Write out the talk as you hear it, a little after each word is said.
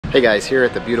Hey guys, here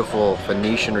at the beautiful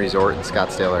Phoenician Resort in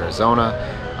Scottsdale,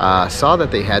 Arizona. Saw that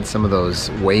they had some of those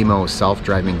Waymo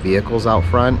self-driving vehicles out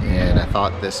front, and I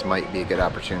thought this might be a good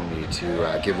opportunity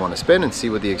to give one a spin and see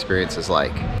what the experience is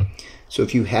like. So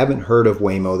if you haven't heard of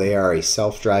Waymo, they are a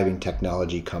self-driving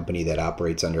technology company that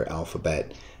operates under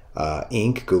Alphabet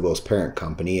Inc., Google's parent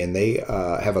company, and they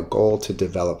have a goal to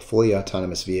develop fully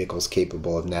autonomous vehicles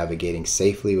capable of navigating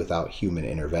safely without human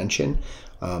intervention.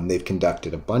 They've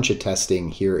conducted a bunch of testing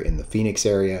here in the Phoenix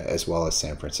area as well as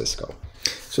San Francisco.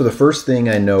 So the first thing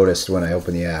I noticed when I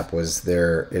opened the app was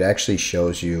it actually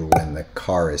shows you when the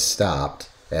car is stopped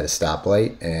at a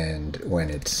stoplight, and when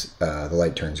the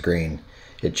light turns green,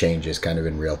 it changes kind of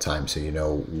in real time, so you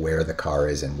know where the car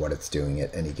is and what it's doing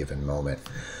at any given moment.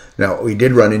 Now, we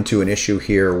did run into an issue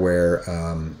here where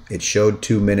it showed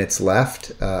 2 minutes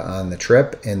left on the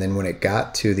trip, and then when it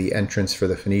got to the entrance for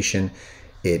the Phoenician,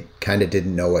 it kind of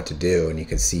didn't know what to do, and you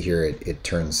can see here it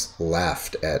turns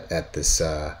left at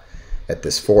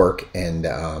this fork, and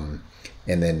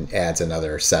then adds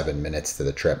another 7 minutes to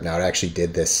the trip. Now, it actually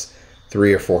did this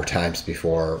 3 or 4 times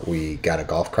before we got a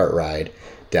golf cart ride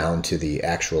down to the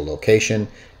actual location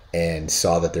and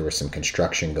saw that there was some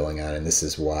construction going on, and this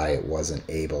is why it wasn't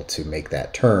able to make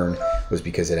that turn, was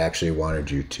because it actually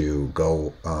wanted you to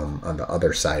go on the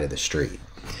other side of the street.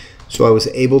 So I was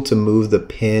able to move the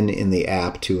pin in the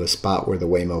app to a spot where the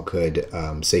Waymo could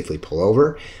safely pull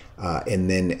over. And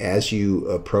then as you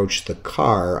approach the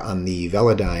car on the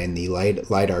Velodyne, the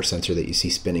LiDAR sensor that you see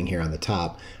spinning here on the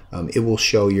top, it will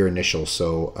show your initials.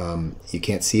 So you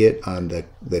can't see it on the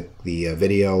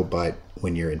video, but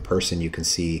when you're in person, you can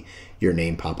see your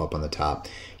name pop up on the top.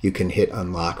 You can hit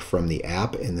unlock from the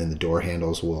app, and then the door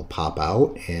handles will pop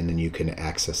out, and then you can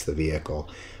access the vehicle.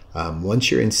 Once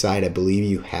you're inside, I believe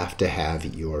you have to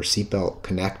have your seatbelt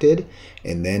connected,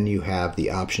 and then you have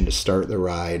the option to start the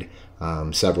ride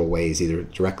several ways, either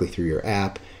directly through your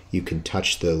app. You can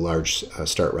touch the large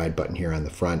start ride button here on the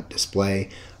front display,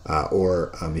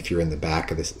 or if you're in the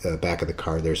back of the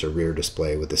car, there's a rear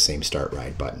display with the same start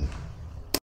ride button.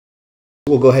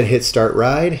 We'll go ahead and hit start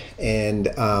ride, and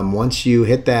once you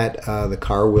hit that, the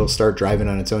car will start driving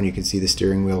on its own. You can see the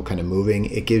steering wheel kind of moving.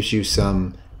 It gives you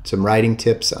some riding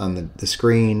tips on the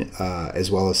screen,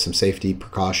 as well as some safety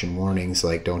precaution warnings,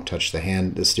 like don't touch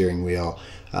the steering wheel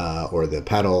or the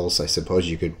pedals. I suppose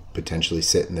you could potentially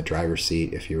sit in the driver's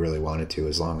seat if you really wanted to,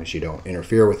 as long as you don't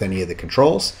interfere with any of the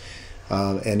controls.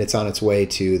 And it's on its way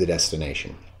to the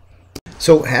destination.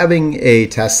 So having a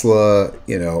Tesla,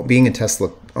 being a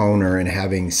Tesla owner and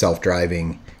having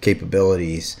self-driving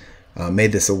capabilities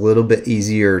made this a little bit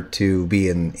easier to be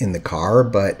in the car,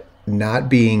 but not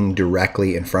being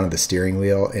directly in front of the steering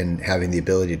wheel and having the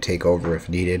ability to take over if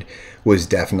needed was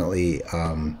definitely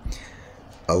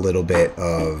a little bit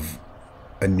of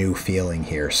a new feeling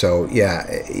here. So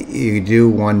yeah, you do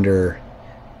wonder,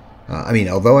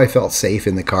 although I felt safe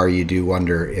in the car, you do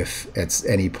wonder if at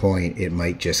any point it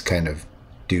might just kind of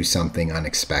do something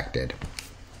unexpected.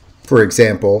 For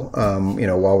example,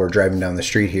 while we're driving down the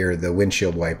street here, the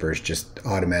windshield wipers just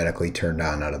automatically turned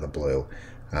on out of the blue.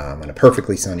 On a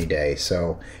perfectly sunny day.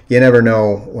 So you never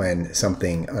know when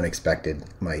something unexpected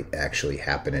might actually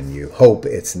happen, and you hope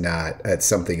it's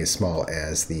something as small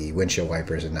as the windshield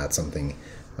wipers and not something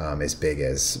as big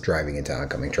as driving into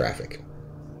oncoming traffic.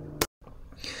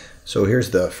 So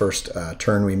here's the first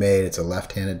turn we made. It's a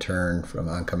left-handed turn from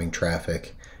oncoming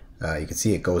traffic. You can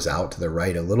see it goes out to the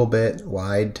right a little bit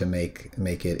wide to make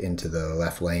it into the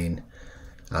left lane,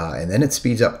 and then it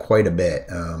speeds up quite a bit.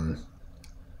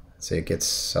 So it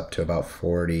gets up to about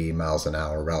 40 miles an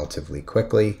hour relatively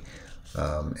quickly,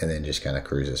 and then just kind of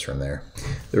cruises from there.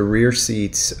 The rear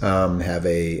seats have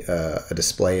a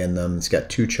display in them. It's got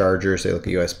 2 chargers. They look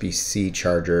like USB-C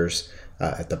chargers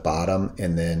at the bottom,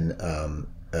 and then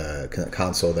a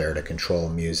console there to control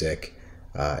music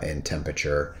and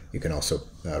temperature. You can also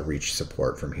reach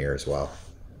support from here as well.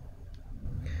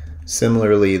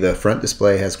 Similarly, the front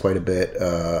display has quite a bit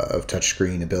of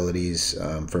touchscreen abilities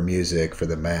for music, for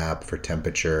the map, for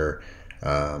temperature.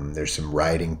 There's some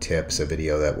riding tips, a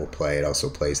video that will play. It also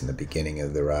plays in the beginning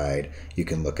of the ride. You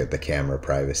can look at the camera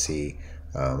privacy,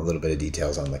 a little bit of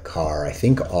details on the car. I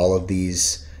think all of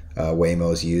these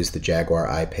Waymos use the Jaguar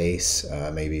I-PACE.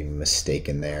 Maybe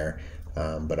mistaken there,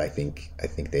 but I think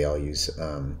they all use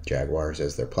Jaguars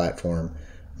as their platform.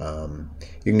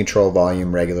 You can control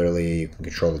volume regularly. You can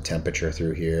control the temperature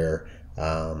through here.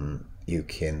 You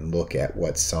can look at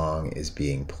what song is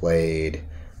being played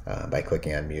by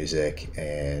clicking on music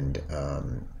and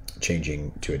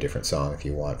changing to a different song if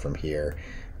you want from here.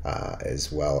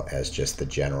 as well as just the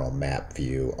general map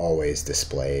view always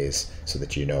displays so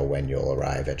that you know when you'll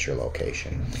arrive at your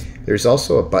location. There's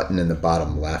also a button in the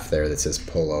bottom left there that says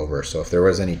pull over, so if there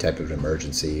was any type of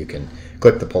emergency, you can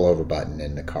click the pull over button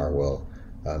and the car will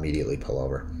immediately pull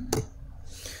over.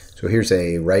 So here's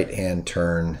a right-hand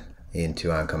turn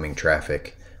into oncoming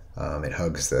traffic. It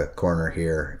hugs the corner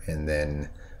here and then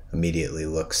immediately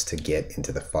looks to get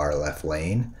into the far left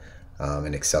lane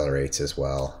and accelerates as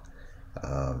well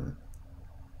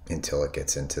until it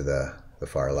gets into the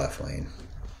far left lane.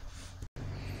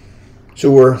 So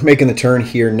we're making the turn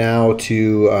here now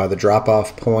to the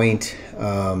drop-off point.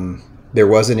 There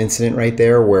was an incident right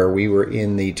there where we were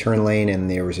in the turn lane and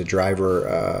there was a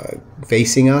driver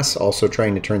facing us, also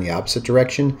trying to turn the opposite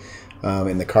direction,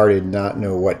 and the car did not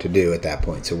know what to do at that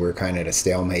point. So we're kind of at a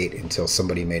stalemate until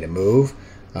somebody made a move,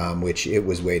 which it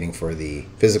was waiting for the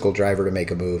physical driver to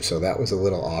make a move, so that was a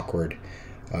little awkward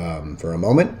for a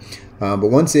moment. But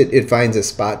once it finds a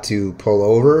spot to pull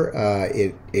over,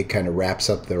 it kind of wraps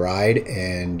up the ride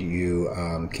and you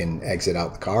can exit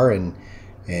out the car and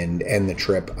end the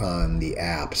trip on the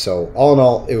app. So all in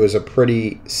all, it was a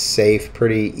pretty safe,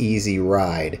 pretty easy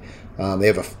ride. They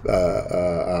have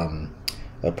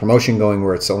a promotion going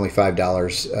where it's only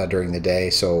 $5 during the day,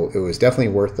 so it was definitely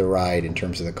worth the ride in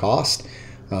terms of the cost.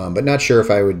 But not sure if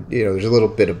I would, there's a little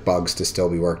bit of bugs to still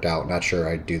be worked out. Not sure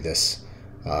I'd do this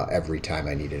every time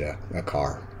I needed a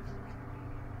car.